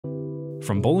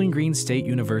From Bowling Green State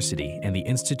University and the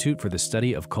Institute for the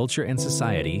Study of Culture and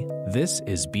Society, this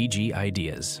is BG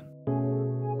Ideas.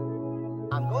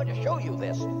 I'm going to show you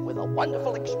this with a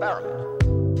wonderful experiment.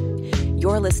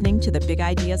 You're listening to the Big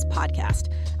Ideas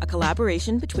Podcast, a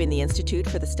collaboration between the Institute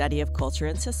for the Study of Culture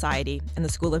and Society and the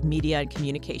School of Media and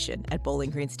Communication at Bowling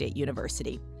Green State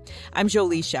University. I'm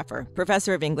Jolie Sheffer,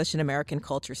 Professor of English and American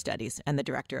Culture Studies and the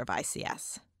Director of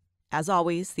ICS. As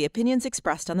always, the opinions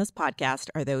expressed on this podcast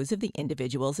are those of the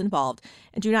individuals involved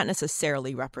and do not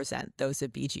necessarily represent those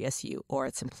of BGSU or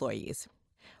its employees.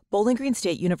 Bowling Green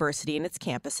State University and its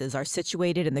campuses are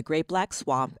situated in the Great Black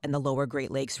Swamp and the Lower Great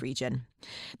Lakes region.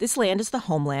 This land is the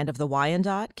homeland of the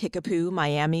Wyandot, Kickapoo,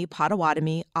 Miami,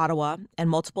 Potawatomi, Ottawa, and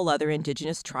multiple other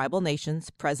indigenous tribal nations,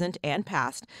 present and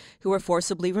past, who were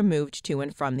forcibly removed to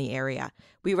and from the area.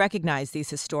 We recognize these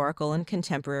historical and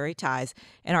contemporary ties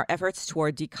in our efforts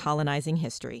toward decolonizing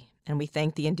history, and we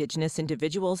thank the indigenous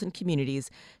individuals and communities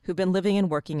who've been living and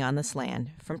working on this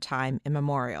land from time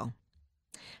immemorial.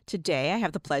 Today, I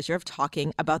have the pleasure of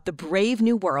talking about the brave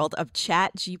new world of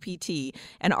Chat GPT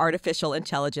and artificial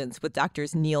intelligence with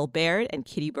Drs. Neil Baird and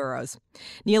Kitty Burroughs.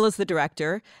 Neil is the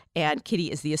director, and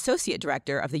Kitty is the associate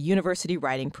director of the University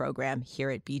Writing Program here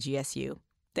at BGSU.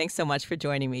 Thanks so much for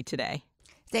joining me today.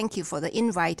 Thank you for the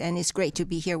invite, and it's great to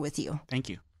be here with you. Thank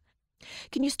you.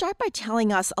 Can you start by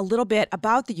telling us a little bit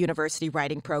about the University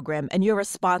Writing Program and your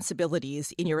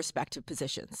responsibilities in your respective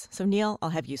positions? So, Neil, I'll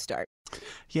have you start.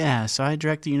 Yeah, so I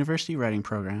direct the University Writing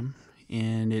Program,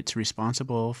 and it's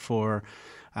responsible for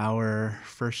our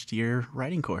first-year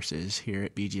writing courses here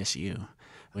at BGSU,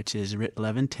 which is Writ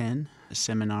 1110, a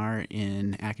seminar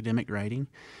in academic writing,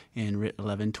 and Writ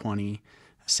 1120,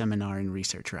 a seminar in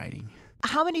research writing.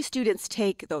 How many students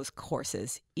take those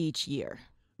courses each year?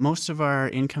 Most of our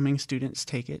incoming students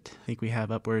take it. I think we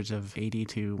have upwards of 80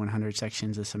 to 100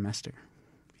 sections a semester.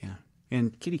 Yeah.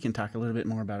 And Kitty can talk a little bit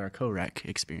more about our co-rec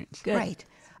experience. Good. Right.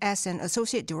 As an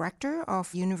associate director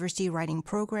of University Writing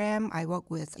Program, I work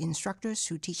with instructors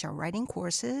who teach our writing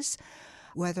courses,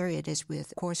 whether it is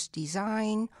with course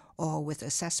design or with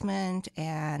assessment.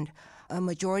 And a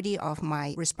majority of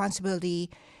my responsibility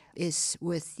is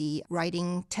with the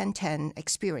Writing 1010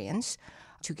 experience,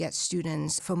 to get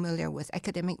students familiar with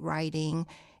academic writing.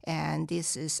 And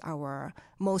this is our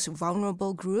most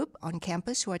vulnerable group on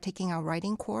campus who are taking our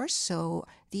writing course. So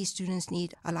these students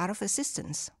need a lot of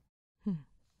assistance.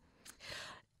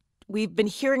 We've been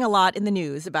hearing a lot in the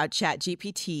news about Chat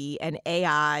GPT and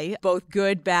AI, both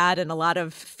good, bad, and a lot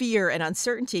of fear and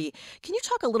uncertainty. Can you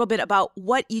talk a little bit about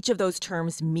what each of those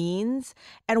terms means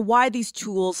and why these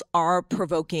tools are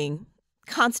provoking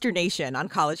consternation on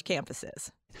college campuses?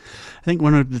 I think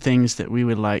one of the things that we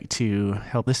would like to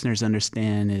help listeners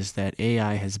understand is that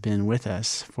AI has been with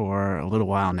us for a little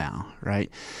while now, right?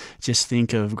 Just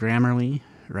think of Grammarly,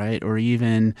 right? Or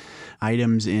even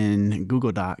items in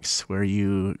Google Docs where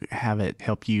you have it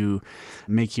help you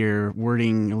make your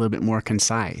wording a little bit more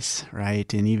concise,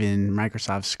 right? And even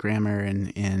Microsoft's grammar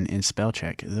and spell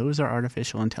check. Those are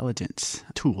artificial intelligence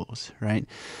tools, right?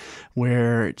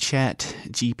 Where Chat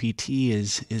GPT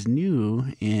is new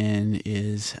and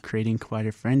is creating quite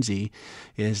a frenzy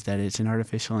is that it's an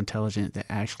artificial intelligence that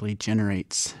actually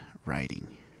generates writing.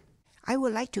 I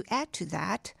would like to add to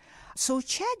that. So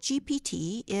Chat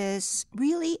GPT is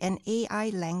really an AI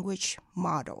language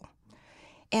model.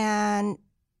 And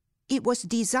it was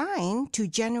designed to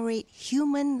generate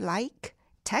human-like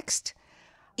text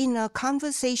in a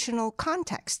conversational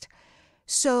context.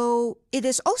 So it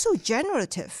is also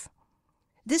generative.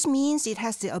 This means it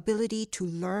has the ability to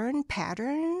learn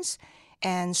patterns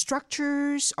and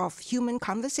structures of human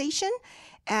conversation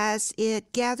as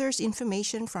it gathers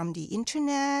information from the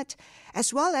internet,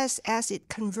 as well as it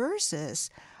converses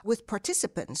with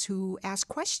participants who ask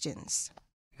questions.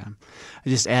 Yeah. I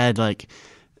just add,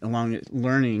 along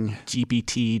learning,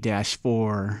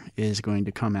 GPT-4 is going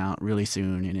to come out really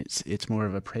soon, and it's more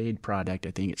of a paid product.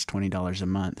 I think it's $20 a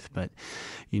month, but,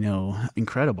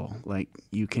 incredible.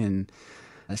 You can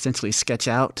essentially sketch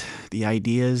out the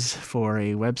ideas for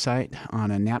a website on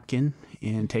a napkin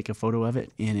and take a photo of it,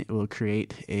 and it will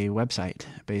create a website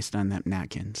based on that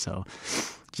napkin. So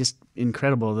just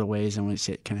incredible the ways in which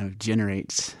it kind of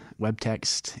generates web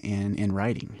text and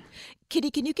writing.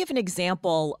 Kitty, can you give an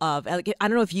example of, I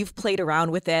don't know if you've played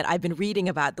around with it. I've been reading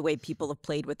about the way people have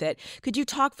played with it. Could you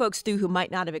talk folks through who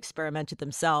might not have experimented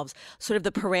themselves, sort of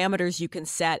the parameters you can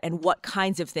set and what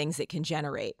kinds of things it can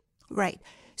generate? Right.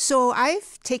 So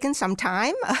I've taken some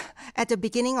time at the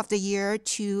beginning of the year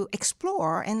to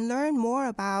explore and learn more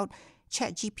about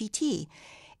Chat GPT.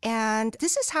 And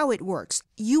this is how it works.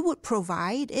 You would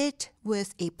provide it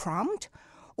with a prompt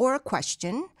or a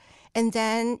question, And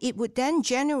then it would then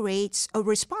generate a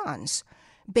response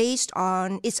based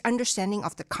on its understanding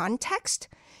of the context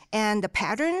and the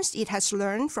patterns it has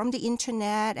learned from the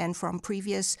internet and from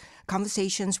previous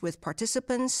conversations with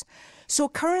participants. So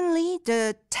currently,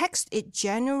 the text it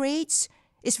generates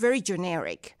is very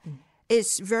generic.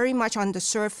 It's very much on the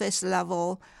surface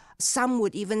level. Some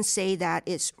would even say that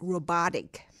it's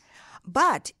robotic.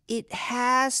 But it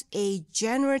has a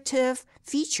generative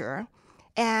feature,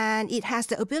 and it has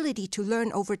the ability to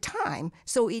learn over time.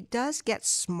 So it does get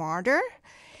smarter.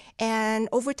 And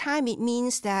over time, it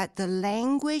means that the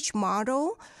language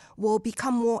model will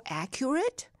become more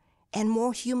accurate and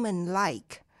more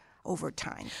human-like over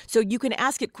time. So you can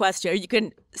ask it questions, or you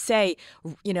can say,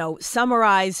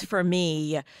 summarize for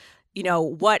me,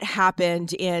 what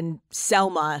happened in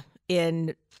Selma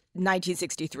in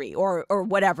 1963 or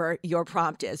whatever your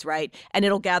prompt is, right? And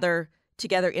it'll gather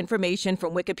together information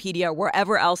from Wikipedia,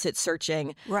 wherever else it's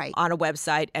searching on a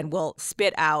website, and will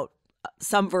spit out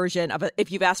some version of it.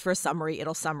 If you've asked for a summary,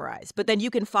 it'll summarize. But then you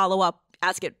can follow up,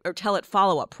 ask it, or tell it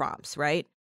follow-up prompts, right?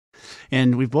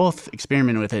 And we've both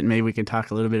experimented with it, and maybe we can talk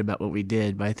a little bit about what we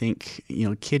did. But I think,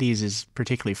 Kitty's is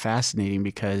particularly fascinating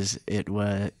because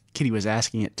Kitty was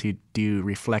asking it to do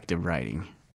reflective writing.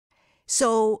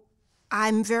 So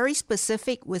I'm very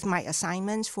specific with my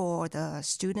assignments for the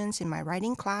students in my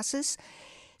writing classes.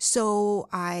 So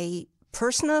I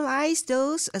personalize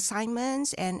those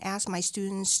assignments and ask my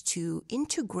students to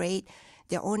integrate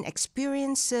their own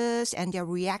experiences and their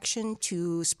reaction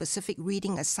to specific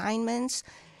reading assignments.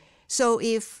 So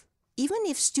even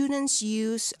if students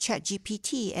use Chat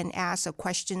GPT and ask a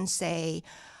question, say,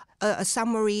 a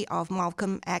summary of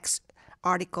Malcolm X's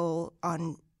article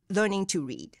on learning to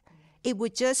read, it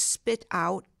would just spit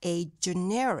out a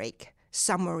generic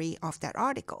summary of that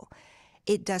article.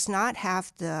 It does not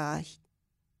have the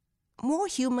more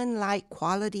human-like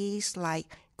qualities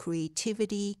like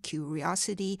creativity,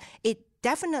 curiosity. It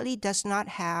definitely does not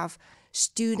have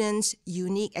students'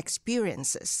 unique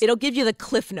experiences. It'll give you the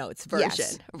Cliff Notes version,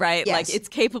 yes. right? Yes. Like it's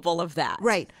capable of that.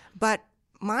 Right. But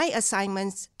my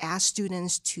assignments ask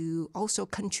students to also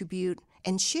contribute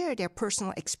and share their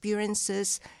personal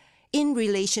experiences in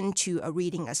relation to a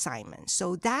reading assignment.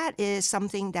 So that is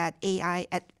something that AI,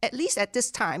 at least at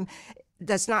this time,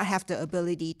 does not have the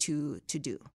ability to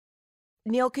do.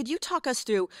 Neil, could you talk us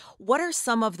through what are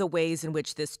some of the ways in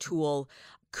which this tool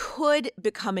could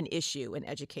become an issue in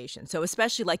education? So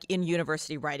especially like in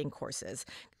university writing courses.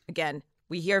 Again,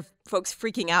 we hear folks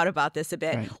freaking out about this a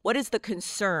bit. Right. What is the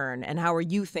concern and how are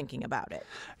you thinking about it?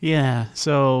 Yeah,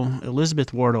 so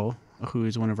Elizabeth Wardle, who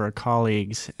is one of our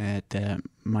colleagues at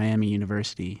Miami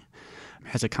University,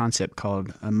 has a concept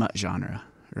called a mutt genre,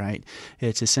 right?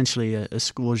 It's essentially a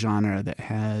school genre that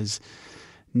has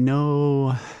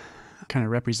no kind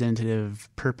of representative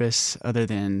purpose other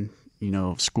than,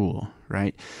 school,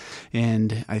 right?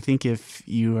 And I think if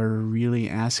you are really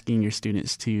asking your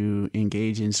students to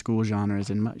engage in school genres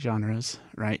and mutt genres,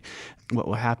 right, what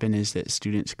will happen is that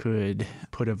students could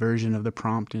put a version of the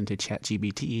prompt into Chat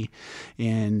GPT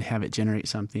and have it generate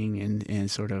something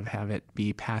and sort of have it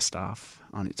be passed off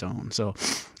on its own. So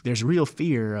there's real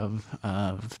fear of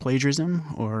plagiarism,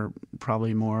 or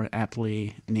probably more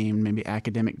aptly named maybe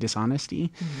academic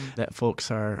dishonesty, that folks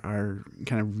are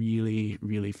kind of really,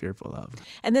 really fearful of.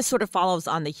 And this sort of follows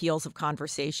on the heels of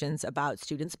conversations about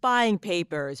students buying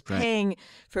papers, paying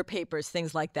for papers,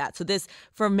 things like that. So this,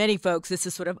 for many folks, this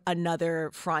is sort of another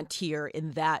frontier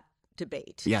in that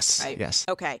debate. Yes, right? Yes.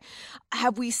 Okay.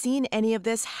 Have we seen any of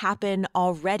this happen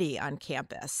already on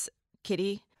campus?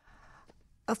 Kitty?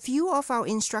 A few of our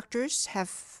instructors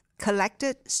have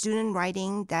collected student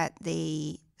writing that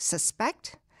they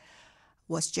suspect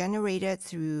was generated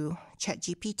through Chat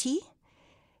GPT.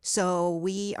 So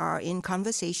we are in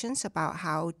conversations about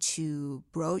how to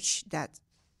broach that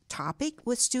topic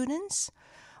with students.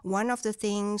 One of the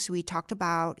things we talked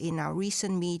about in our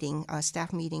recent meeting, a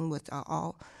staff meeting with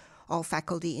all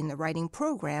faculty in the writing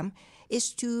program,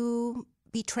 is to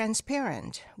be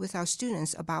transparent with our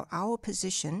students about our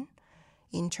position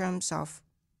in terms of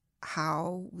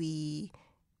how we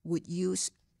would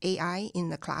use AI in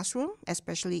the classroom,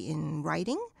 especially in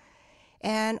writing,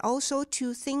 and also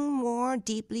to think more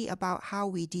deeply about how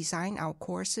we design our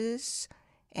courses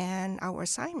and our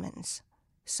assignments.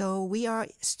 So we are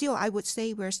still, I would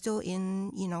say we're still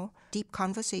in, deep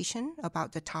conversation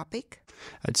about the topic.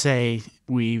 I'd say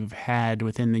we've had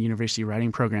within the university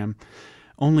writing program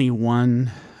only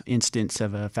one instance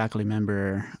of a faculty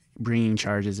member bringing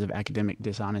charges of academic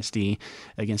dishonesty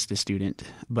against a student,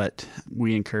 but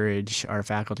we encourage our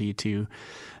faculty to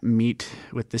meet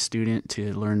with the student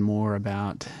to learn more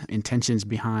about intentions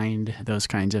behind those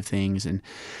kinds of things, and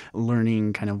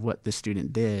learning kind of what the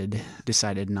student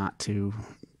decided not to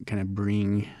kind of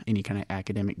bring any kind of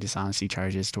academic dishonesty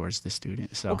charges towards the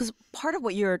student. So, because part of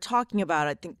what you're talking about,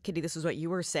 I think, Kitty, this is what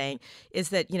you were saying, is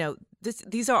that,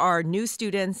 these are our new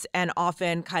students and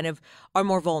often kind of our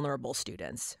more vulnerable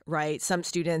students, right? Some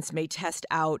students may test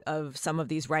out of some of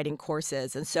these writing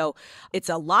courses. And so it's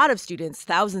a lot of students,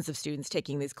 thousands of students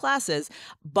taking these classes,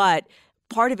 but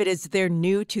part of it is they're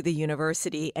new to the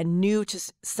university and new to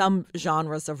some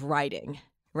genres of writing.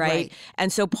 Right.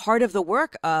 And so part of the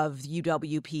work of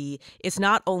UWP is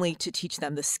not only to teach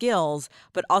them the skills,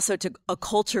 but also to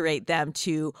acculturate them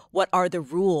to what are the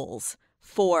rules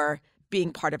for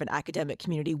being part of an academic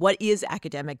community. What is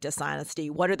academic dishonesty?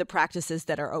 What are the practices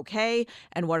that are okay?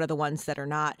 And what are the ones that are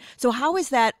not? So how is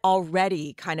that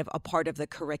already kind of a part of the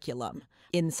curriculum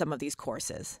in some of these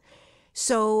courses?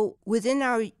 So within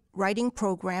our writing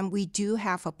program, we do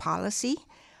have a policy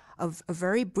of a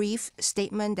very brief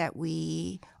statement that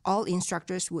all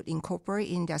instructors would incorporate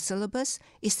in their syllabus.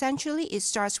 Essentially, it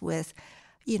starts with,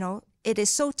 it is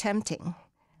so tempting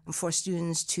for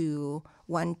students to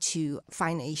want to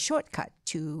find a shortcut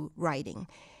to writing.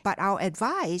 But our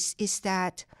advice is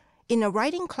that in a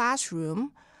writing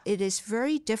classroom, it is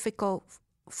very difficult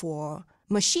for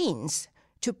machines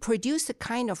to produce the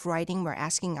kind of writing we're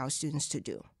asking our students to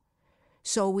do.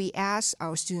 So we ask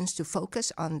our students to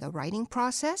focus on the writing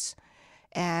process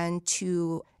and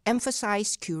to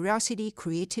emphasize curiosity,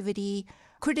 creativity,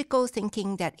 critical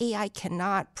thinking that AI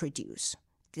cannot produce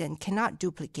and cannot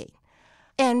duplicate.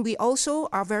 And we also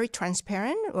are very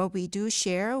transparent, or we do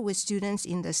share with students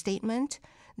in the statement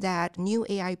that new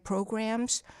AI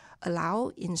programs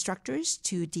allow instructors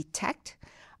to detect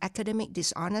academic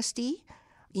dishonesty.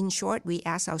 In short, we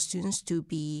ask our students to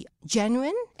be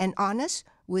genuine and honest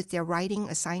with their writing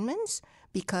assignments,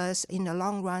 because in the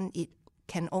long run, it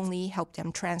can only help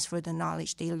them transfer the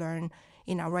knowledge they learn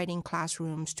in our writing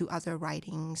classrooms to other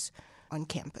writings on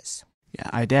campus. Yeah,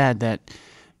 I'd add that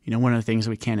one of the things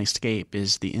we can't escape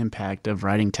is the impact of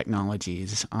writing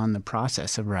technologies on the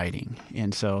process of writing.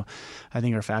 And so I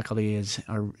think our faculty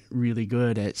are really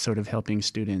good at sort of helping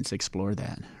students explore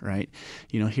that, right?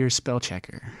 Here's spell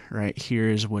checker, right?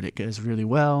 Here's what it does really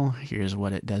well. Here's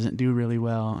what it doesn't do really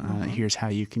well. Here's how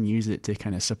you can use it to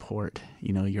kind of support,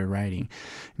 your writing.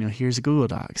 Here's Google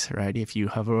Docs, right? If you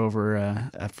hover over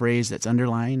a phrase that's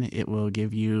underlined, it will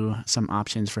give you some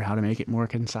options for how to make it more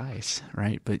concise,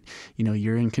 right? But,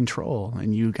 you're in control,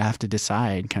 and you have to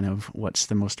decide kind of what's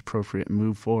the most appropriate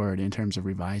move forward in terms of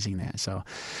revising that. So,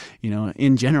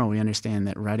 in general, we understand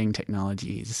that writing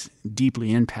technologies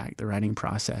deeply impact the writing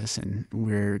process, and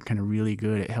we're kind of really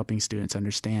good at helping students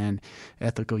understand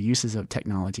ethical uses of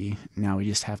technology. Now we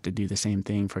just have to do the same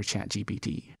thing for Chat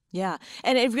GPT. Yeah.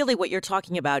 And really what you're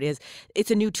talking about is it's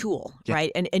a new tool,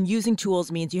 right? And using tools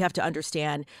means you have to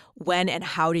understand when and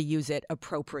how to use it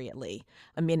appropriately.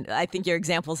 I mean, I think your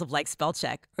examples of like spell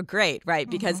check are great, right?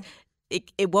 Because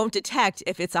it won't detect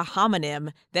if it's a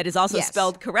homonym that is also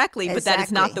spelled correctly, but that is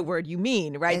not the word you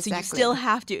mean, right? Exactly. So you still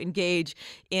have to engage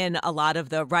in a lot of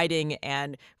the writing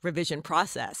and revision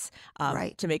process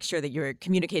to make sure that you're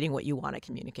communicating what you want to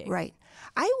communicate. Right.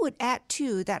 I would add,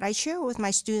 too, that I share with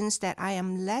my students that I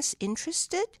am less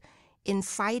interested in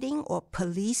fighting or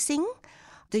policing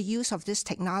the use of this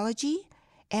technology.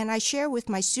 And I share with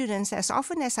my students as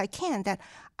often as I can that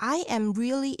I am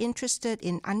really interested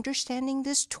in understanding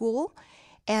this tool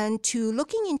and to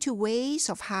looking into ways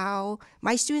of how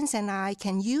my students and I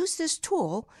can use this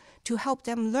tool to help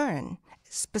them learn,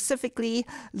 specifically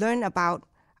learn about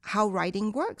how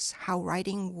writing works, how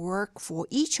writing works for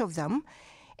each of them.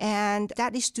 And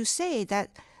that is to say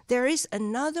that there is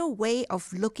another way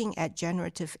of looking at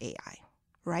generative AI,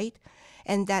 right?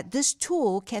 And that this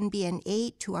tool can be an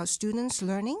aid to our students'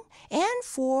 learning and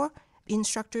for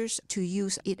instructors to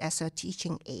use it as a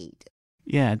teaching aid.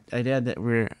 Yeah, I'd add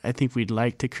that I think we'd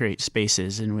like to create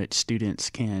spaces in which students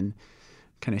can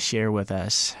kind of share with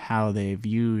us how they've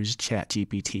used Chat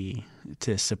GPT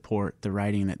to support the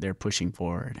writing that they're pushing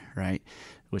forward, right?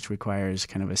 Which requires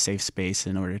kind of a safe space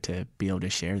in order to be able to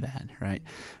share that, right?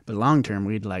 But long term,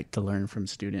 we'd like to learn from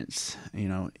students,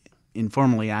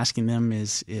 informally asking them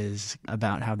is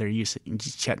about how they're using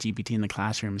Chat GPT in the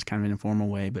classroom is kind of an informal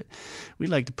way, but we'd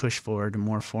like to push forward a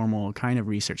more formal kind of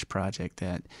research project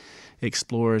that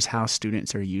explores how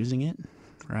students are using it,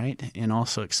 right? And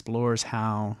also explores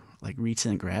how like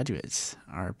recent graduates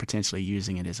are potentially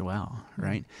using it as well,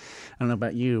 right? I don't know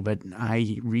about you, but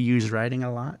I reuse writing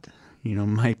a lot.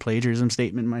 My plagiarism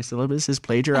statement in my syllabus is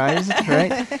plagiarized,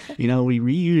 right? We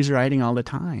reuse writing all the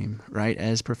time, right,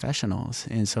 as professionals.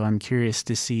 And so I'm curious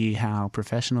to see how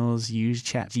professionals use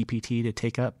Chat GPT to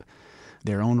take up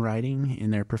their own writing in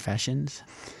their professions,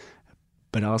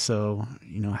 but also,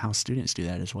 how students do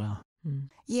that as well.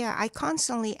 Yeah, I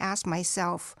constantly ask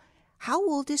myself, how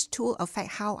will this tool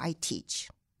affect how I teach?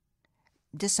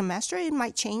 This semester, it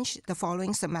might change the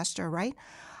following semester, right?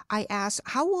 I ask,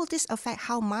 how will this affect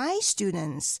how my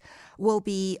students will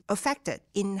be affected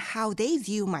in how they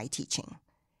view my teaching?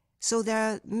 So there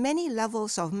are many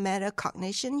levels of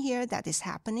metacognition here that is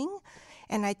happening.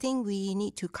 And I think we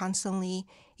need to constantly,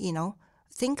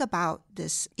 think about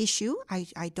this issue.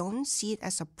 I don't see it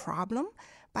as a problem,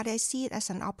 but I see it as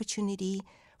an opportunity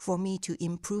for me to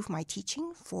improve my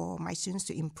teaching, for my students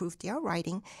to improve their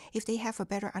writing if they have a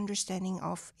better understanding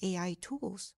of AI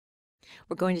tools.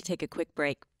 We're going to take a quick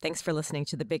break. Thanks for listening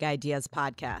to the Big Ideas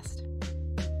podcast.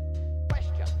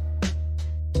 Question.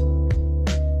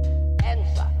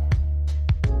 Answer.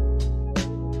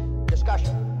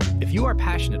 Discussion. If you are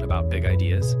passionate about big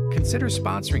ideas, consider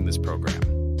sponsoring this program.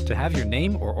 To have your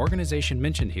name or organization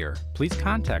mentioned here, please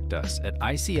contact us at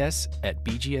ics@bgsu.edu.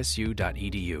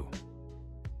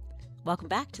 Welcome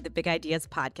back to the Big Ideas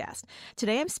podcast.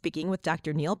 Today I'm speaking with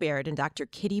Dr. Neil Baird and Dr.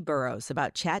 Kitty Burroughs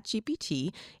about Chat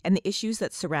GPT and the issues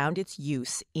that surround its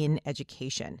use in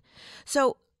education.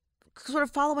 So, sort of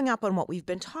following up on what we've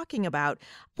been talking about,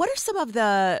 what are some of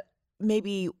the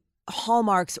maybe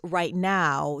hallmarks right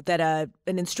now that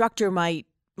an instructor might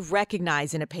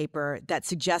recognize in a paper that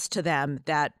suggests to them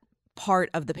that part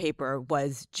of the paper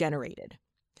was generated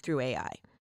through AI?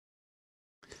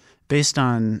 Based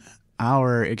on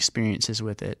our experiences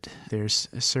with it, there's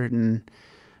certain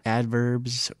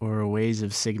adverbs or ways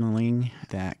of signaling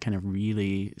that kind of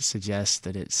really suggest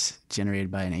that it's generated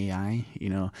by an AI,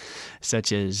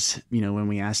 such as, when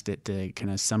we asked it to kind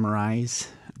of summarize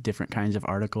different kinds of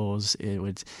articles, it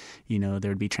would, there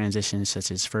would be transitions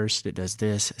such as first it does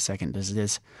this, second does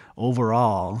this,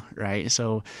 overall, right?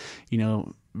 So,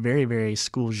 very, very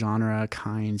school genre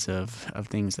kinds of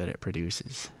things that it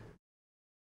produces.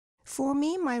 For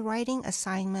me, my writing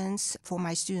assignments for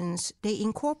my students, they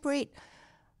incorporate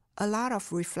a lot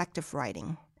of reflective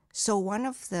writing. So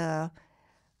an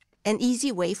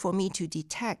easy way for me to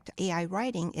detect AI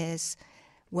writing is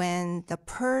when the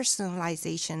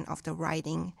personalization of the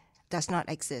writing does not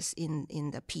exist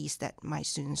in the piece that my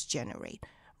students generate,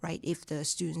 right? If the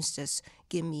students just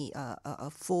give me a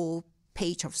full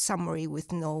page of summary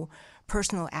with no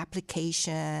personal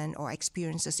application or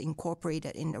experiences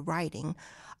incorporated in the writing,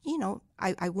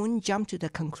 I wouldn't jump to the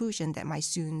conclusion that my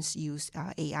students use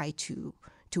AI to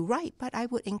write, but I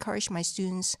would encourage my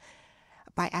students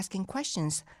by asking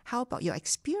questions. How about your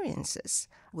experiences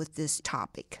with this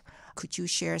topic? Could you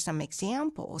share some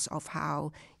examples of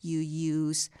how you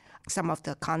use some of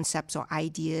the concepts or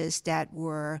ideas that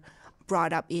were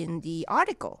brought up in the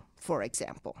article, for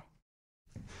example?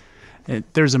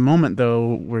 There's a moment,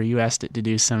 though, where you asked it to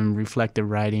do some reflective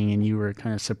writing and you were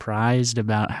kind of surprised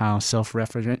about how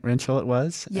self-referential it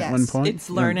was at one point. It's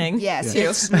learning. Yes,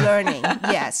 it's learning.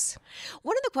 Yes.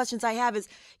 One of the questions I have is,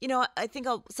 I think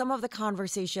some of the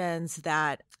conversations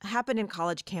that happen in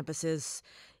college campuses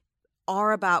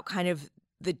are about kind of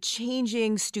the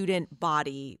changing student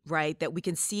body, right? That we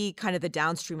can see kind of the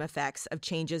downstream effects of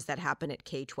changes that happen at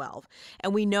K-12.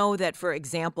 And we know that, for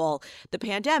example, the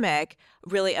pandemic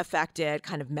really affected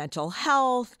kind of mental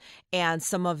health and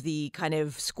some of the kind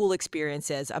of school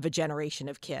experiences of a generation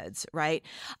of kids, right?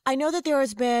 I know that there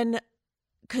has been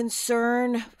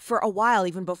concern for a while,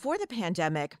 even before the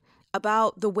pandemic,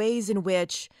 about the ways in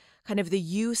which kind of the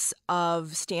use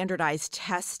of standardized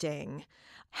testing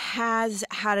has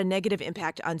had a negative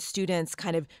impact on students'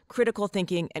 kind of critical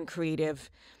thinking and creative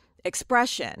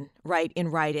expression, right,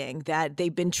 in writing, that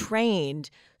they've been trained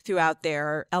throughout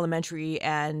their elementary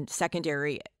and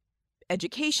secondary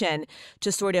education to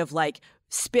sort of like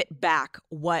spit back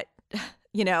what,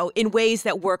 in ways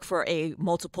that work for a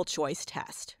multiple choice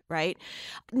test, right?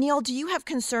 Neil, do you have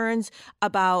concerns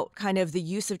about kind of the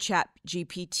use of Chat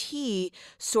GPT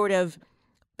sort of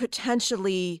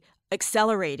potentially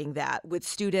accelerating that with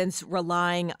students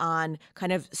relying on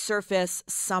kind of surface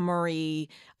summary?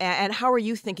 And how are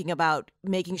you thinking about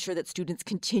making sure that students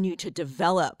continue to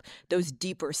develop those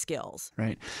deeper skills?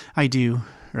 Right. I do.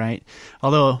 right?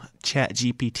 Although Chat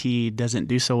GPT doesn't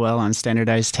do so well on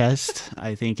standardized tests,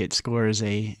 I think it scores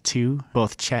a 2.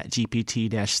 Both Chat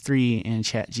GPT-3 and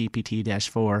Chat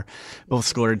GPT-4 both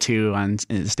scored 2 on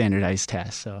standardized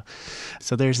tests.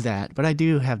 So there's that. But I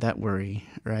do have that worry,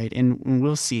 right? And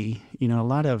we'll see, a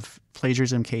lot of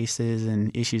plagiarism cases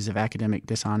and issues of academic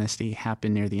dishonesty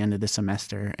happen near the end of the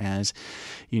semester as,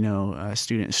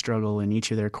 students struggle in each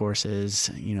of their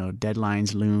courses,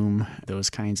 deadlines loom, those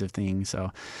kinds of things.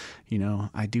 So,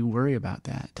 I do worry about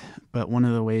that. But one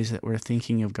of the ways that we're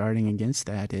thinking of guarding against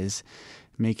that is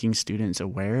making students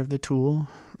aware of the tool,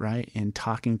 right? And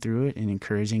talking through it and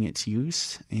encouraging its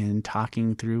use and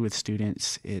talking through with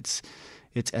students its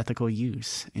ethical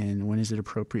use and when is it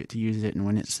appropriate to use it and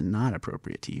when it's not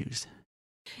appropriate to use.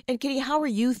 And Kitty, how are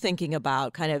you thinking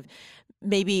about kind of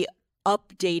maybe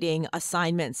updating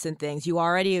assignments and things? You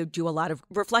already do a lot of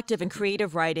reflective and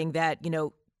creative writing that,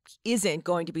 isn't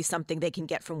going to be something they can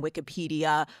get from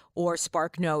Wikipedia or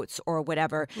Spark Notes or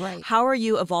whatever. Right. How are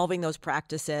you evolving those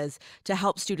practices to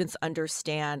help students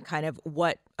understand kind of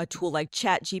what a tool like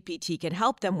Chat GPT can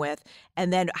help them with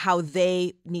and then how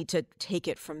they need to take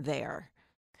it from there?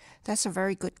 That's a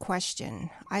very good question.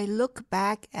 I look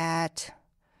back at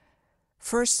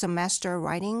first semester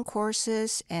writing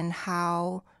courses and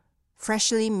how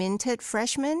freshly minted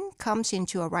freshmen comes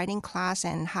into a writing class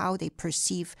and how they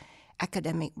perceive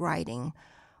academic writing.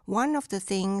 One of the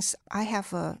things I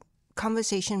have a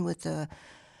conversation with the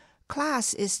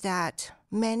class is that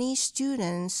many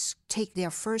students take their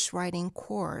first writing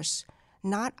course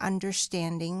not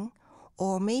understanding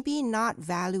or maybe not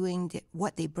valuing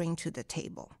what they bring to the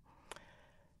table.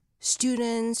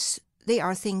 Students, they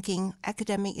are thinking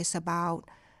academic is about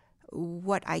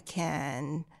what I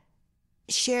can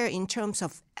share in terms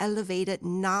of elevated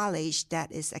knowledge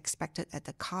that is expected at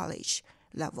the college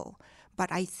level. But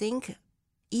I think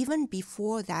even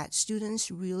before that,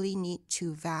 students really need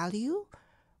to value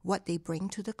what they bring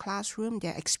to the classroom.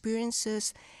 Their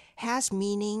experiences has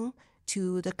meaning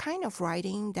to the kind of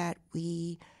writing that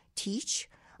we teach.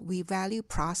 We value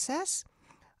process.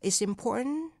 It's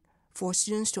important for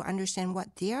students to understand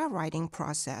what their writing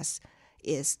process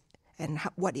is and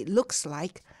what it looks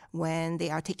like when they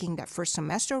are taking that first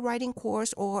semester writing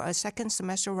course or a second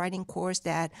semester writing course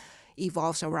that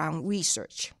evolves around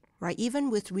research, right? Even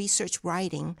with research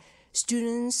writing,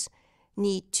 students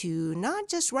need to not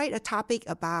just write a topic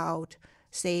about,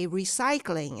 say,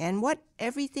 recycling and what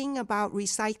everything about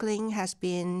recycling has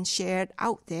been shared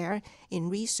out there in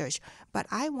research, but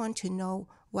I want to know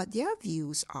what their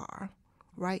views are,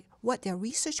 right? What their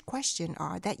research questions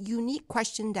are, that unique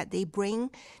question that they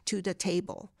bring to the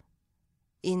table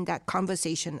in that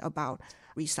conversation about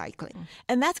recycling.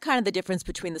 And that's kind of the difference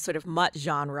between the sort of mutt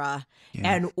genre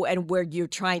and where you're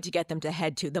trying to get them to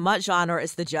head to. The mutt genre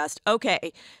is the just,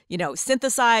 okay,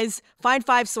 synthesize, find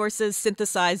 5 sources,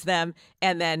 synthesize them,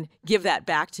 and then give that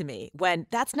back to me. When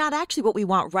that's not actually what we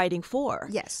want writing for.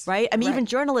 Yes. Right? I mean, right. Even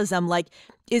journalism,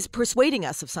 is persuading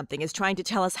us of something, is trying to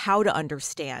tell us how to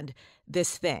understand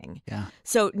this thing. Yeah.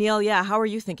 So, Neil, how are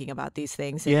you thinking about these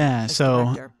things?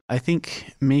 So I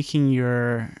think making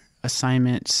your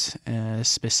assignments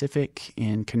specific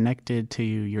and connected to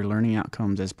your learning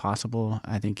outcomes as possible,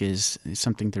 I think is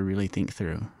something to really think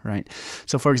through, right?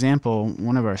 So, for example,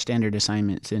 one of our standard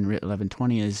assignments in RIT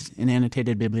 1120 is an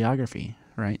annotated bibliography,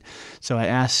 right? So I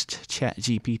asked Chat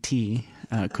GPT,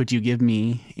 could you give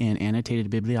me an annotated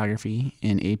bibliography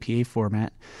in APA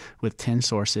format with 10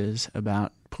 sources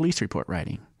about police report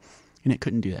writing? And it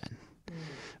couldn't do that.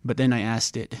 But then I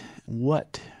asked it,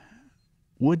 what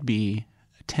would be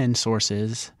 10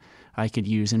 sources I could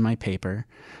use in my paper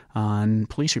on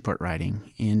police report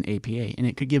writing in APA? And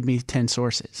it could give me 10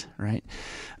 sources, right?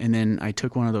 And then I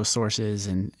took one of those sources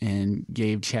and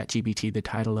gave ChatGPT the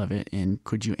title of it, and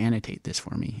could you annotate this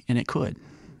for me? And it could,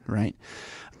 right?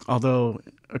 Although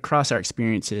across our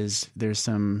experiences, there's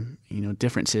some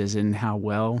differences in how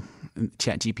well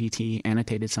ChatGPT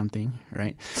annotated something,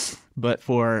 right? But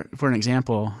for an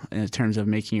example, in terms of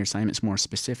making your assignments more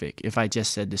specific, if I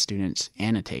just said to students,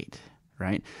 annotate,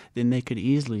 right, then they could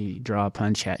easily draw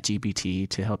upon ChatGPT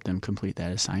to help them complete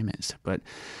that assignment. But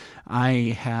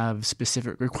I have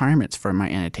specific requirements for my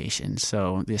annotations.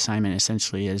 So the assignment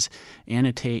essentially is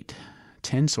annotate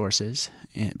 10 sources,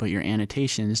 but your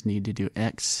annotations need to do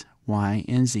X, Y,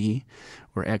 and Z,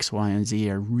 where X, Y, and Z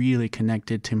are really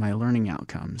connected to my learning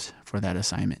outcomes for that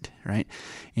assignment, right?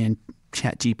 And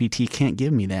Chat GPT can't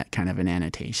give me that kind of an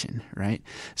annotation, right?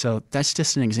 So that's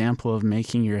just an example of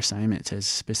making your assignments as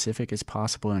specific as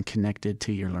possible and connected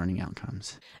to your learning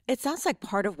outcomes. It sounds like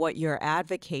part of what you're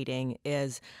advocating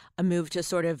is a move to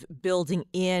sort of building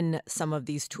in some of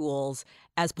these tools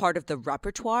as part of the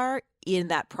repertoire in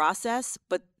that process,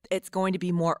 but it's going to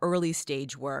be more early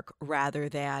stage work rather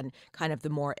than kind of the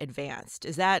more advanced.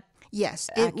 Is that Yes,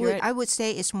 accurate? I would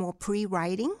say it's more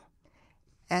pre-writing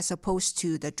as opposed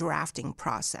to the drafting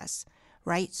process,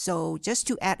 right? So just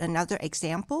to add another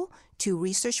example to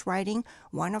research writing,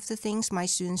 one of the things my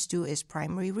students do is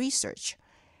primary research,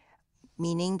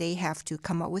 meaning they have to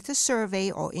come up with a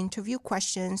survey or interview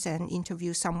questions and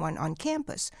interview someone on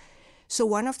campus. So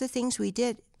one of the things we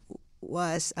did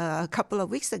was a couple of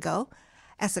weeks ago,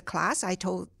 as a class, I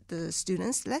told the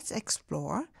students, let's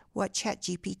explore what Chat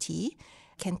GPT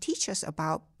can teach us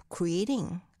about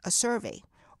creating a survey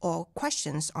or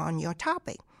questions on your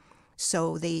topic.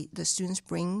 So the students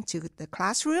bring to the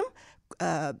classroom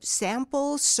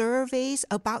samples, surveys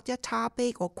about their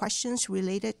topic or questions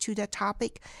related to their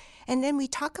topic. And then we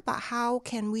talk about how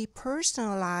can we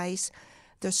personalize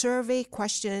the survey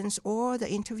questions or the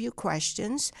interview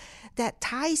questions that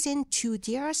ties into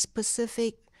their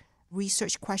specific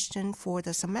research question for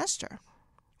the semester,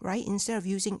 right? Instead of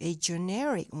using a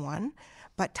generic one,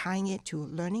 but tying it to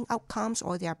learning outcomes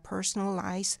or their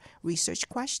personalized research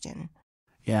question.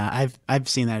 Yeah, I've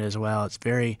seen that as well. It's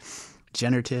very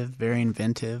generative, very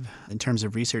inventive in terms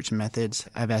of research methods.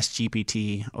 I've asked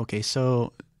GPT, okay,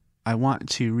 so I want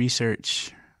to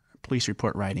research police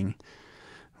report writing.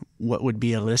 What would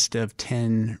be a list of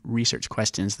 10 research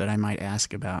questions that I might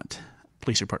ask about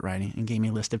police report writing? And gave me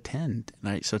a list of 10.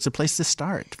 Right? So it's a place to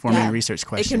start forming a research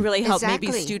question. It can really help maybe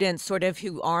Exactly. students sort of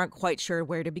who aren't quite sure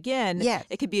where to begin. Yeah.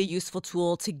 It could be a useful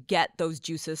tool to get those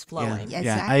juices flowing. Yeah.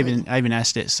 Yeah, I even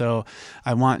asked it. So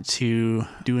I want to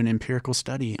do an empirical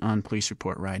study on police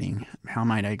report writing. How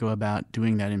might I go about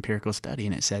doing that empirical study?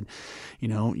 And it said, you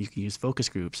can use focus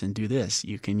groups and do this.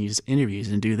 You can use interviews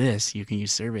and do this. You can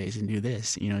use surveys and do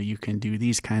this. You can do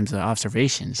these kinds of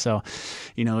observations. So,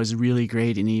 it was really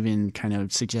great and even kind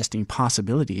of suggesting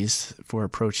possibilities for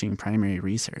approaching primary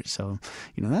research. So,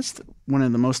 that's one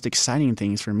of the most exciting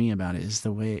things for me about it is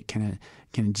the way it kind of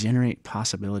can generate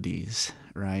possibilities,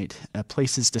 right?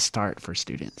 Places to start for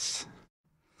students.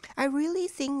 I really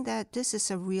think that this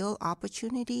is a real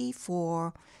opportunity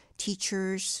for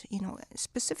teachers,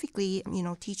 specifically,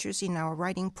 teachers in our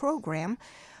writing program.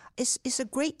 It's a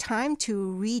great time to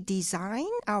redesign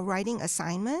our writing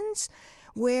assignments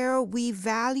where we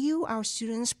value our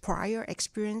students' prior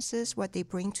experiences, what they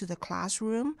bring to the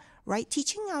classroom, right?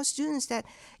 Teaching our students that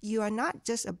you are not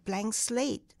just a blank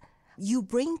slate. You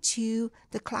bring to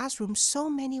the classroom so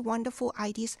many wonderful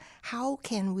ideas. How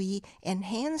can we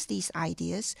enhance these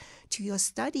ideas to your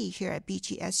study here at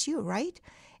BGSU, right?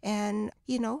 And,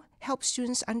 help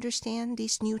students understand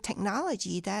this new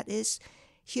technology that is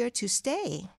here to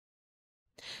stay.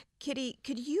 Kitty,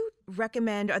 could you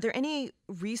recommend, are there any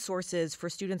resources for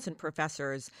students and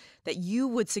professors that you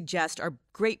would suggest are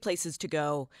great places to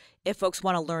go if folks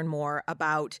want to learn more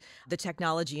about the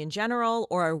technology in general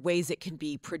or ways it can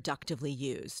be productively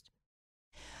used?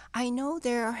 I know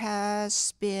there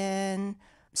has been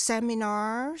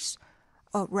seminars,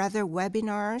 or rather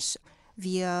webinars,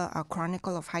 via a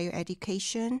Chronicle of Higher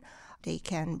Education. They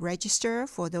can register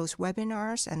for those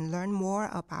webinars and learn more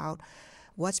about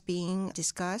what's being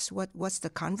discussed, what's the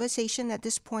conversation at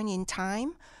this point in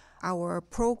time. Our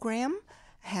program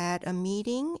had a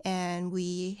meeting and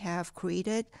we have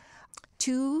created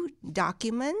 2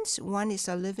 documents. One is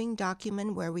a living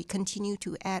document where we continue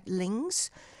to add links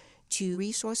to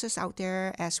resources out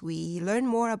there. As we learn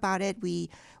more about it, we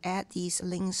add these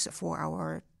links for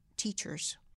our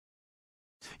teachers.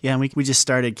 Yeah, and we just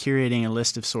started curating a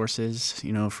list of sources,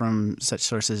 from such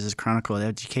sources as Chronicle of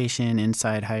Education,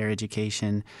 Inside Higher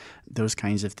Education, those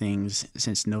kinds of things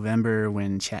since November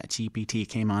when Chat GPT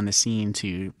came on the scene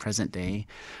to present day,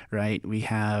 right? We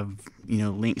have,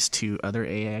 links to other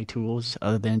AI tools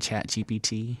other than Chat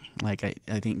GPT. Like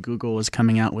I think Google is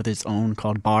coming out with its own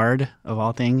called Bard of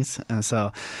all things.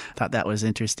 So I thought that was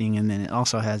interesting. And then it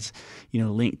also has,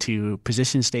 link to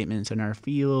position statements in our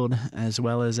field as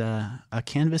well as a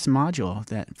Canvas module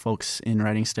that folks in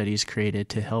writing studies created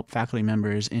to help faculty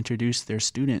members introduce their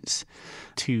students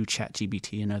to Chat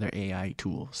GPT and other AI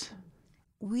tools.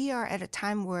 We are at a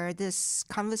time where this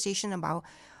conversation about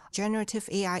generative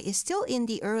AI is still in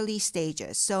the early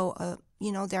stages. So,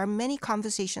 there are many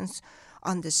conversations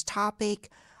on this topic.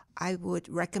 I would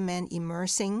recommend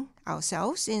immersing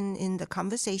ourselves in the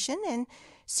conversation and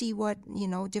see what,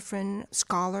 different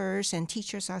scholars and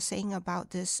teachers are saying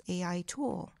about this AI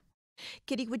tool.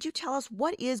 Kitty, would you tell us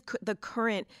what is the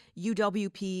current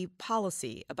UWP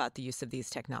policy about the use of these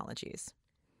technologies?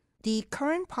 The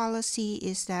current policy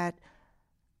is that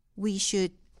we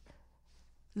should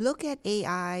look at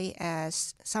AI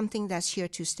as something that's here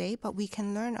to stay, but we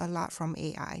can learn a lot from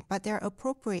AI. But there are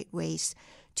appropriate ways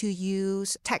to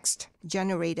use text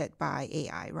generated by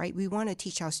AI, right? We want to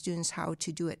teach our students how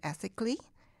to do it ethically,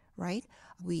 right?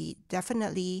 We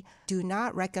definitely do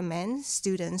not recommend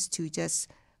students to just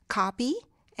copy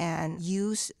and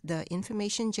use the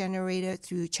information generated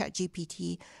through Chat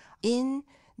GPT in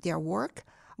their work.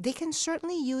 They can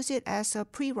certainly use it as a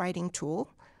pre-writing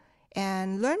tool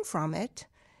and learn from it.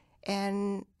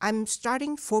 And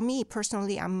for me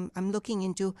personally, I'm looking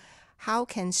into how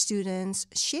can students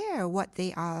share what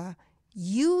they are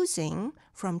using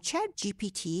from Chat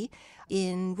GPT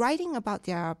in writing about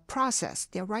their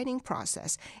writing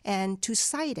process, and to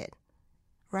cite it,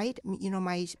 right?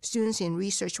 My students in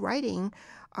research writing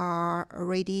are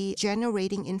already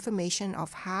generating information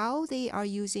of how they are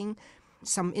using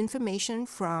some information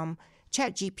from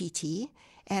Chat GPT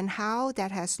and how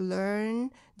that has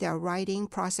learned their writing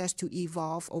process to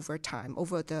evolve over time,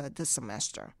 over the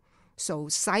semester. So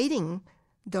citing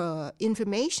the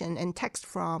information and text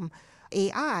from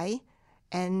AI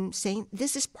and saying,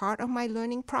 this is part of my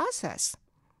learning process,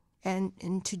 and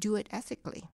to do it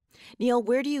ethically. Neil,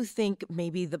 where do you think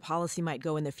maybe the policy might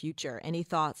go in the future? Any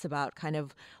thoughts about kind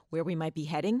of where we might be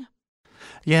heading?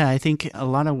 Yeah, I think a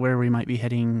lot of where we might be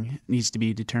heading needs to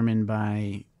be determined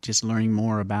by just learning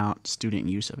more about student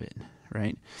use of it,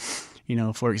 right?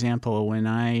 For example, when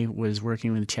I was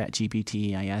working with Chat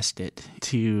GPT, I asked it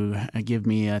to give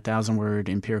me a 1,000-word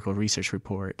empirical research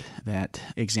report that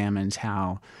examines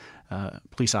how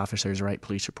police officers write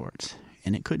police reports,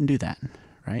 and it couldn't do that,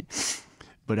 right?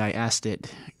 But I asked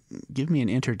it, give me an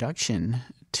introduction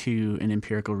to an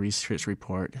empirical research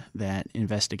report that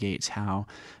investigates how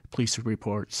police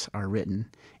reports are written,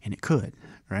 and it could,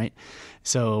 right?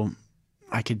 So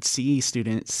I could see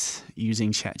students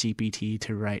using ChatGPT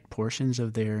to write portions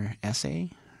of their essay,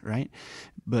 right?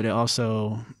 But it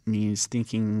also means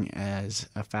thinking as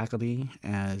a faculty,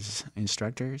 as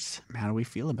instructors, how do we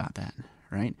feel about that,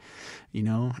 right?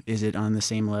 Is it on the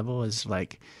same level as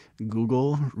like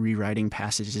Google rewriting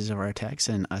passages of our text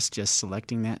and us just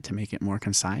selecting that to make it more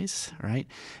concise, right?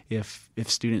 If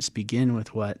students begin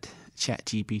with what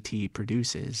ChatGPT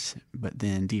produces, but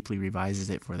then deeply revises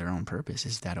it for their own purpose,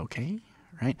 is that okay?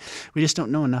 Right? We just don't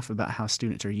know enough about how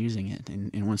students are using it.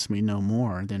 And once we know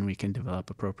more, then we can develop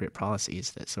appropriate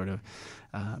policies that sort of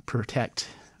protect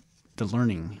the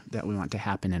learning that we want to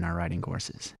happen in our writing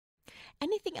courses.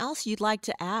 Anything else you'd like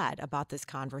to add about this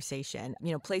conversation?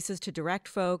 Places to direct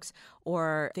folks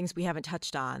or things we haven't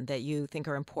touched on that you think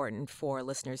are important for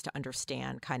listeners to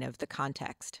understand kind of the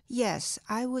context? Yes,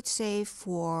 I would say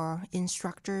for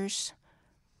instructors,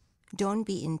 don't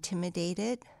be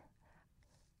intimidated.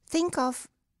 Think of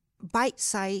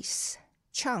bite-sized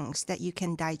chunks that you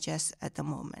can digest at the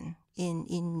moment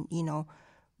in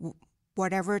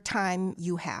whatever time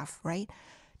you have, right?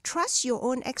 Trust your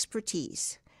own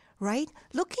expertise, right?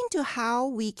 Look into how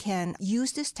we can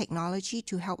use this technology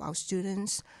to help our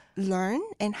students learn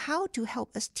and how to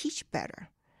help us teach better,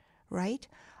 right?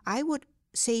 I would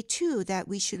say, too, that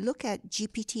we should look at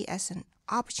GPT as an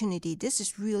opportunity. This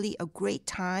is really a great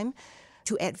time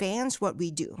to advance what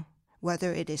we do,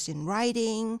 whether it is in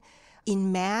writing,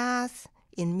 in math,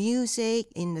 in music,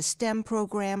 in the STEM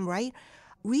program, right?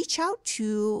 Reach out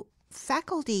to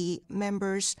faculty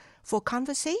members for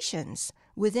conversations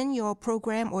within your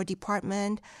program or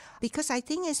department, because I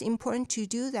think it's important to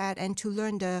do that and to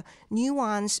learn the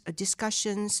nuanced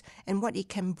discussions and what it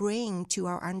can bring to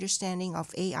our understanding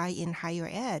of AI in higher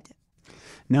ed.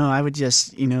 No, I would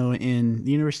just, in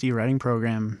the university writing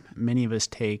program, many of us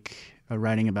take a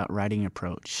writing about writing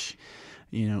approach.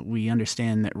 We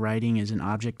understand that writing is an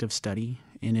object of study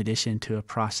in addition to a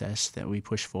process that we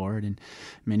push forward. And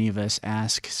many of us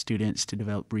ask students to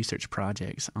develop research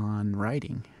projects on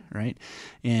writing, right?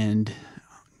 And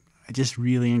I just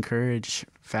really encourage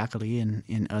faculty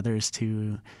and others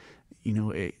to,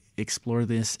 explore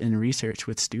this in research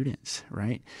with students,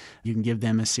 right? You can give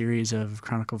them a series of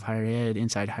Chronicle of Higher Ed,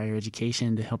 Inside Higher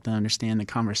Education to help them understand the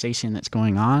conversation that's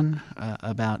going on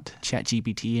about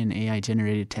ChatGPT and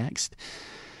AI-generated text.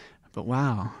 But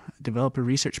wow, develop a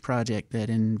research project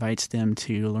that invites them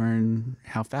to learn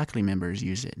how faculty members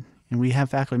use it. And we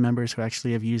have faculty members who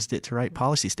actually have used it to write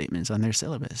policy statements on their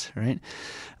syllabus, right?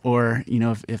 Or,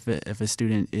 if a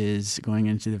student is going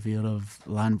into the field of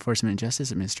law enforcement and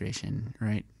justice administration,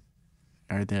 right?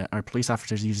 Are police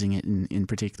officers using it in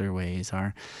particular ways?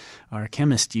 Are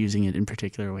chemists using it in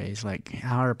particular ways? Like,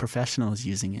 how are professionals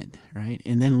using it, right?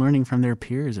 And then learning from their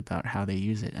peers about how they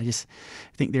use it. I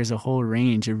think there's a whole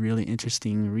range of really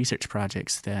interesting research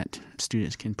projects that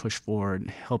students can push forward,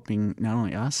 helping not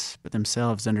only us, but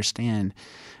themselves understand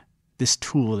this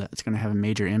tool that's going to have a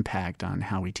major impact on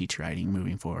how we teach writing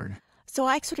moving forward. So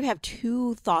I sort of have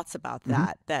two thoughts about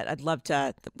that that I'd love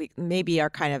to, maybe are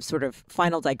kind of sort of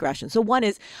final digression. So one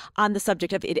is on the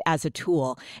subject of it as a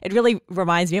tool. It really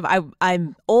reminds me of,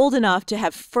 I'm old enough to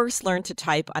have first learned to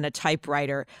type on a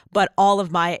typewriter, but all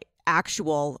of my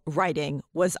actual writing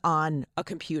was on a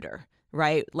computer.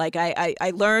 Right? Like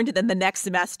I learned, and then the next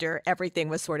semester, everything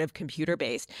was sort of computer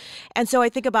based. And so I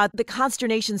think about the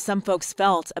consternation some folks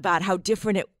felt about how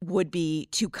different it would be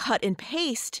to cut and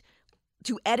paste,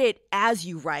 to edit as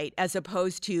you write, as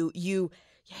opposed to you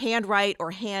handwrite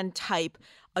or hand type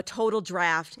a total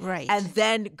draft and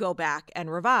then go back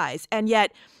and revise. And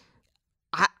yet,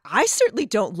 I certainly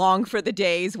don't long for the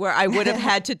days where I would have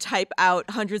had to type out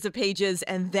hundreds of pages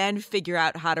and then figure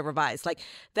out how to revise. Like,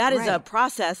 that is a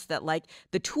process that, like,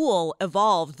 the tool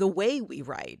evolved the way we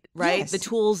write, right? Yes. The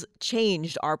tools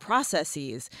changed our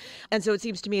processes. And so it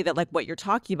seems to me that, like, what you're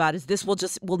talking about is this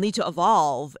will need to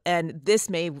evolve, and this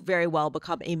may very well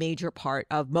become a major part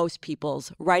of most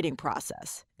people's writing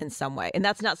process in some way. And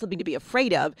that's not something to be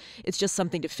afraid of. It's just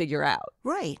something to figure out.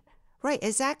 Right,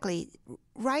 exactly.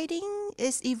 Writing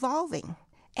is evolving,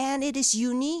 and it is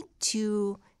unique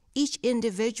to each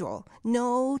individual.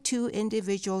 No two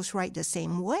individuals write the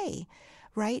same way,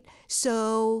 right?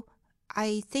 So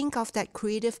I think of that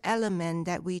creative element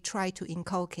that we try to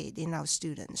inculcate in our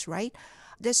students, right?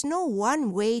 There's no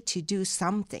one way to do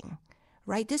something,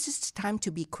 right? This is the time to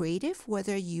be creative,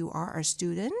 whether you are a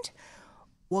student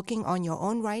working on your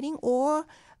own writing or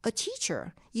a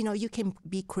teacher. You know, you can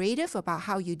be creative about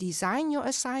how you design your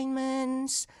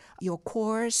assignments, your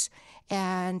course,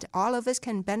 and all of us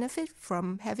can benefit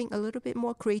from having a little bit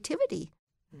more creativity.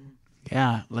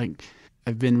 Yeah, like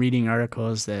I've been reading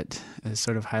articles that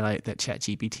sort of highlight that Chat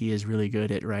GPT is really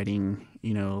good at writing,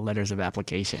 letters of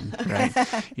application, right?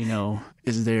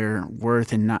 Is there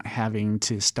worth in not having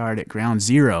to start at ground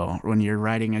zero when you're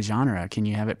writing a genre? Can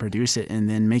you have it produce it and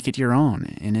then make it your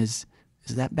own? And is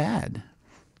that bad?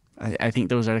 I think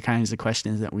those are the kinds of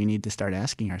questions that we need to start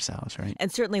asking ourselves, right?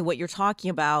 And certainly what you're talking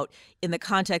about in the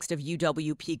context of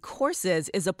UWP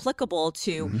courses is applicable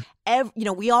to,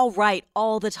 we all write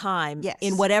all the time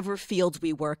in whatever fields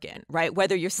we work in, right?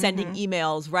 Whether you're sending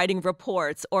emails, writing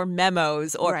reports, or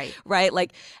memos, or right?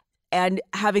 Like, and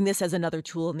having this as another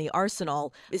tool in the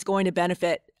arsenal is going to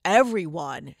benefit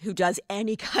everyone who does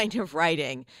any kind of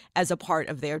writing as a part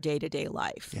of their day-to-day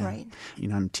life. Yeah. Right.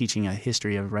 I'm teaching a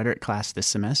history of rhetoric class this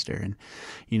semester, and,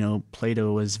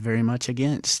 Plato was very much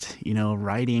against,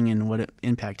 writing and what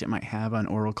impact it might have on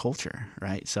oral culture,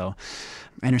 right? So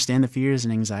I understand the fears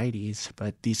and anxieties,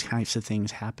 but these types of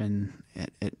things happen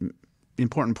at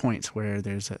important points where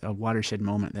there's a watershed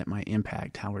moment that might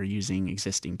impact how we're using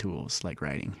existing tools like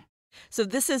writing. So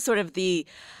this is sort of the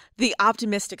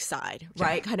optimistic side,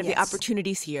 right? Kind of the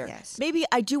opportunities here. Yes. Maybe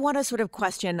I do want to sort of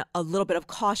question a little bit of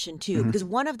caution too, because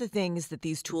one of the things that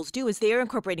these tools do is they are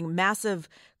incorporating massive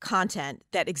content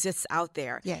that exists out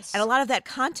there. Yes. And a lot of that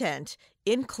content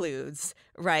includes,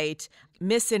 right,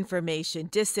 misinformation,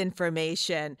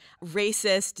 disinformation,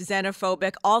 racist,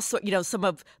 xenophobic, also, some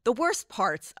of the worst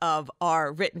parts of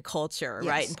our written culture,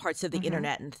 right, and parts of the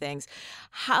internet and things.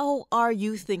 How are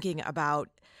you thinking about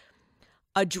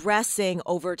addressing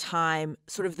over time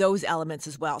sort of those elements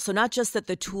as well? So not just that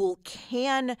the tool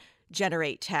can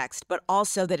generate text, but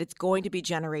also that it's going to be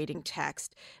generating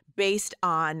text based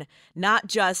on not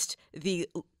just the,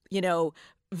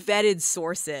 vetted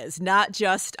sources, not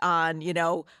just on,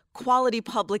 quality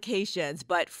publications,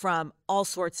 but from all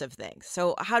sorts of things.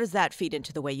 So how does that feed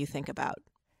into the way you think about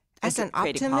as an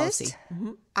creating optimist?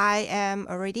 policy? I am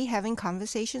already having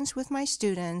conversations with my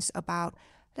students about,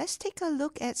 let's take a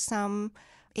look at some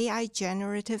AI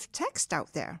generative text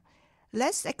out there.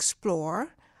 Let's explore,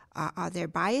 are there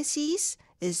biases?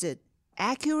 Is it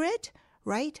accurate,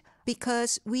 right?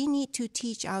 Because we need to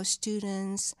teach our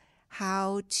students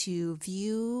how to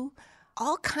view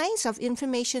all kinds of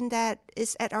information that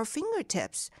is at our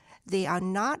fingertips. They are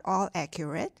not all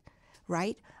accurate,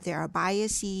 right? There are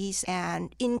biases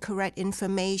and incorrect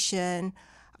information.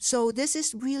 So this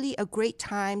is really a great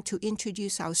time to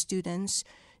introduce our students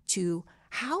to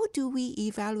how do we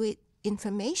evaluate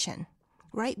information,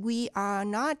 right? We are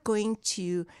not going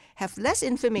to have less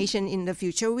information in the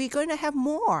future. We're going to have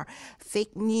more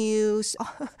fake news,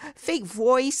 fake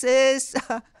voices,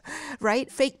 right?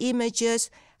 Fake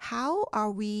images. how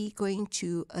are we going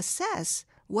to assess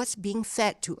what's being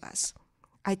fed to us?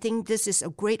 I think this is a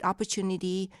great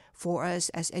opportunity for us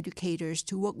as educators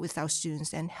to work with our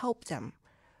students and help them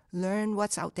learn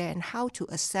what's out there and how to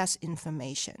assess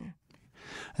information.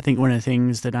 I think one of the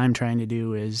things that I'm trying to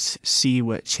do is see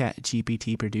what Chat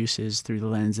GPT produces through the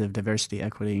lens of diversity,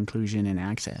 equity, inclusion, and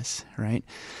access, right?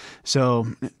 So,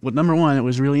 well, number one, it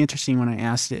was really interesting when I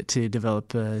asked it to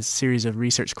develop a series of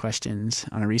research questions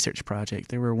on a research project.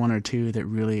 There were one or two that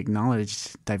really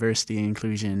acknowledged diversity,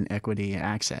 inclusion, equity,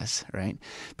 access, right?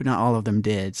 But not all of them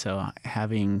did. So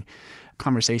having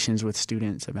conversations with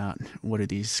students about what do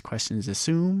these questions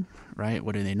assume, right?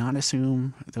 What do they not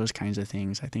assume? Those kinds of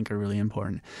things I think are really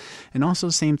important. And also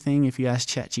same thing if you ask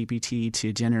ChatGPT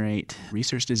to generate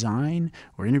research design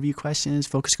or interview questions,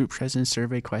 focus group presence,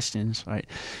 survey questions, right?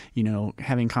 You know,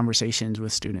 having conversations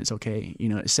with students. Okay, you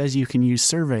know, it says you can use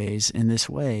surveys in this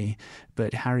way,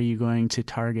 but how are you going to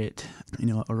target, you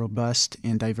know, a robust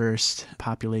and diverse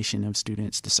population of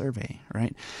students to survey,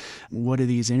 right? What do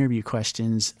these interview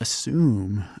questions assume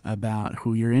about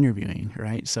who you're interviewing,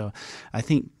 right? So I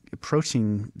think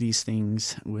approaching these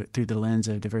things through the lens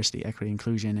of diversity, equity,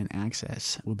 inclusion, and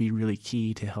access will be really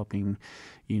key to helping,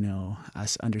 you know,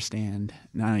 us understand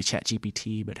not only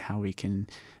ChatGPT, but how we can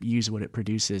use what it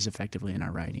produces effectively in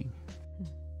our writing.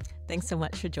 Thanks so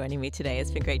much for joining me today.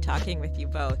 It's been great talking with you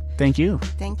both. Thank you.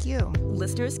 Thank you.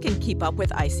 Listeners can keep up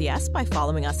with ICS by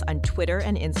following us on Twitter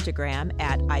and Instagram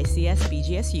at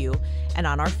ICS-BGSU and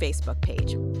on our Facebook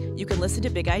page. You can listen to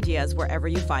Big Ideas wherever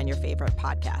you find your favorite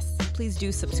podcasts. Please do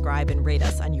subscribe and rate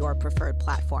us on your preferred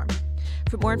platform.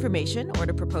 For more information or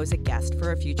to propose a guest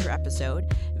for a future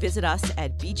episode, visit us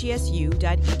at bgsu.edu/BG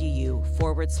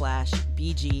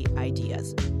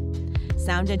Ideas.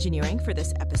 Sound engineering for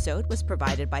this episode was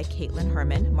provided by Caitlin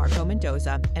Herman, Marco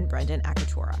Mendoza, and Brendan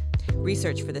Akatora.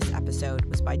 Research for this episode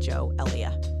was by Joe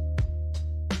Elia.